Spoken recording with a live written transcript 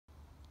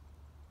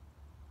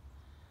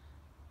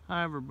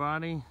Hi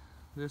everybody,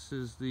 this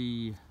is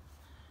the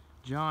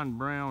John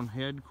Brown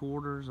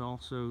headquarters,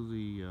 also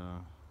the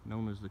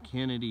known as the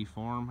Kennedy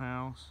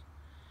farmhouse.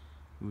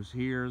 It was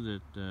here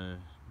that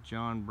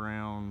John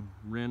Brown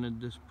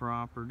rented this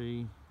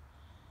property,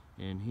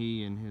 and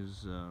he and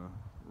his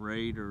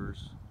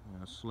raiders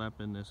slept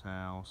in this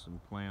house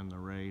and planned the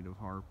raid of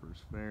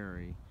Harpers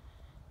Ferry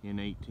in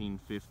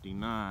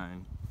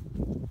 1859.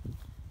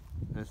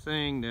 The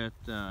thing that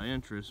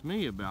interests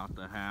me about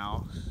the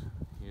house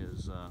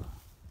is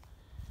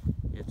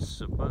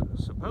it's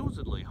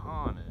supposedly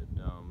haunted.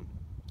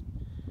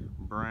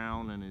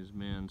 Brown and his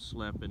men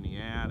slept in the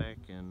attic,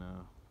 and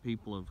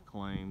people have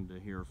claimed to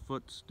hear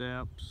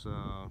footsteps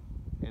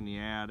in the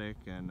attic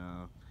and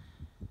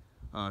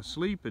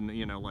sleeping,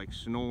 like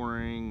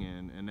snoring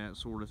and that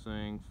sort of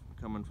thing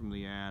coming from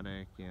the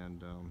attic,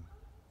 and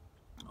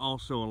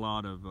also a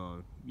lot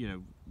of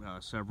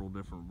several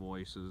different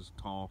voices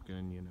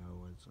talking,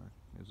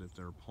 as if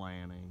they're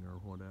planning or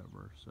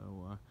whatever.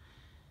 So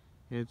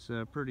it's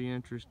a pretty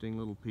interesting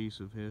little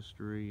piece of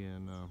history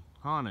and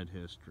haunted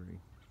history.